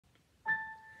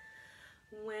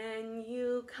When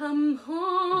you come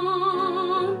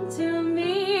home to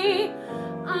me,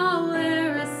 I'll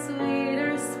wear a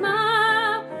sweeter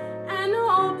smile and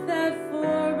hope that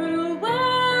for a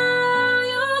while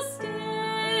you'll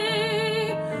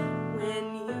stay.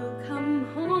 When you come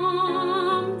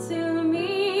home to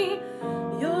me,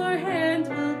 your hand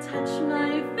will touch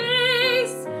my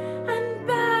face and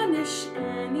banish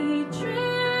any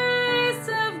trace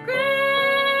of gray.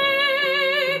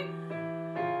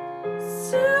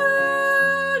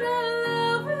 Soon our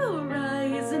love will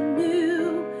rise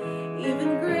anew,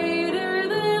 even greater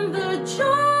than the joy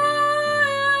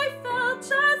I felt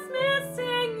just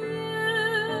missing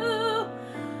you.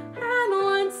 And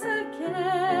once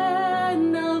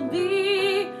again I'll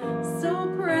be so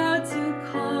proud to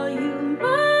call you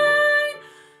mine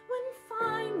when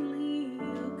finally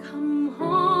you come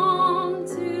home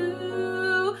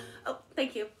to... Oh,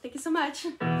 thank you. Thank you so much.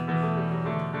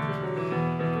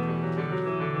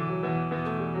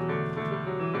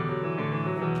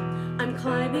 I'm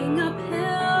climbing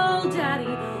uphill,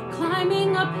 Daddy,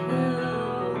 climbing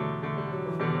uphill.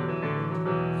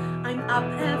 I'm up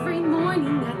every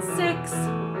morning at 6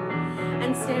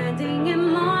 and standing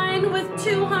in line with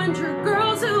 200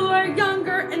 girls who are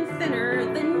younger and thinner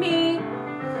than me,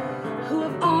 who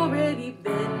have already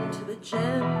been to the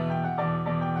gym.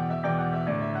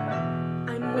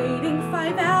 I'm waiting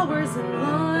 5 hours in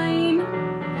line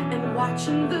and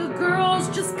watching the girls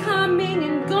just coming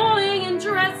and going in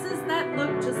dresses that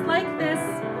look just like this,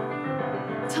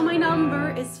 till my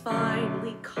number is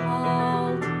finally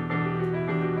called.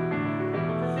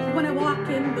 When I walk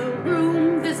in the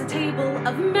room, there's a table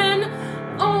of men,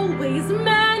 always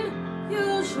men,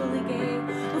 usually gay,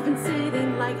 who've been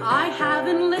sitting like I have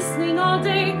and listening all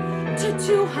day to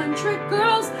 200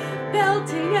 girls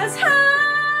belting as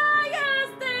high as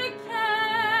they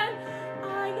can.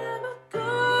 I am a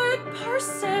good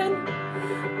person,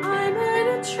 I'm an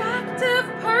attractive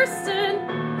person,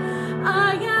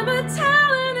 I am a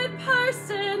talented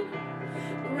person,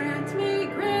 grant me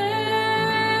grace.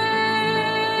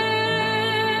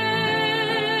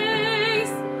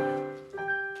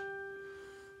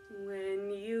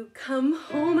 When you come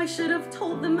home, I should have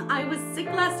told them I was sick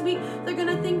last week. They're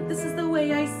gonna think this is the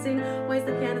way I sing. Why is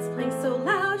the pianist playing so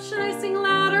loud? Should I sing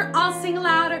louder? I'll sing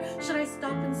louder. Should I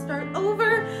stop and start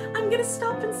over? I'm gonna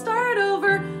stop and start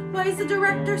over. Why is the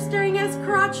director staring at his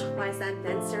crotch? Why is that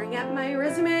man staring at my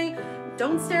resume?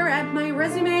 Don't stare at my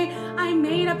resume. I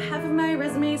made up half of my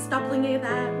resume. Stop looking at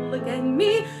that. Look at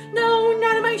me. No,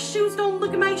 not at my shoes. Don't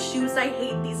look at my shoes. I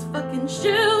hate these fucking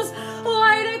shoes.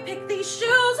 Why did I pick these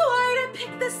shoes? Why did I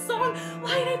pick this song?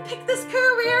 Why did I pick this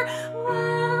career?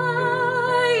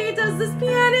 Why does this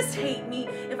pianist hate me?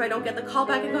 If I don't get the call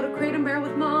back and go to Crate and Bear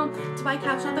with Mom to buy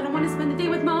couch, not that I want to spend the day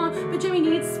with Mom, but Jimmy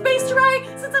needs space to write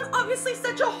since I'm obviously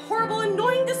such a horrible,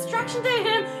 annoying distraction to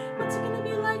him. What's it gonna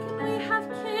be like when we have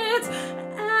kids?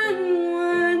 And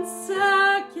once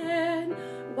again,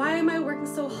 why am I working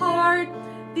so hard?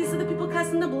 These are the people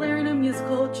casting the Blair in a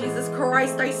musical. Jesus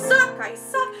Christ, I suck, I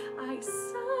suck, I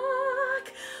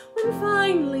suck. When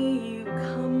finally you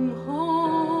come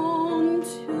home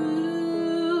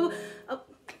to... Oh,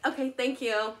 okay, thank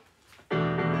you.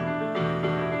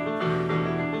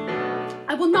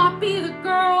 I will not be the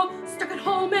girl stuck at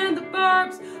home in the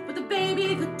burbs with the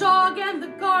baby, the dog, and the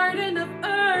garden of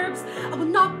herbs. I will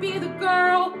not be the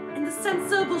girl in the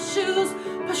sensible shoes,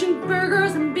 pushing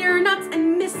burgers and beer nuts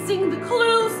and missing the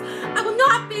clues. I will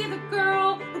not be the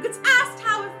girl who gets asked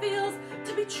how it feels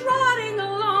to be trotting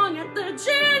along at the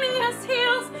gym.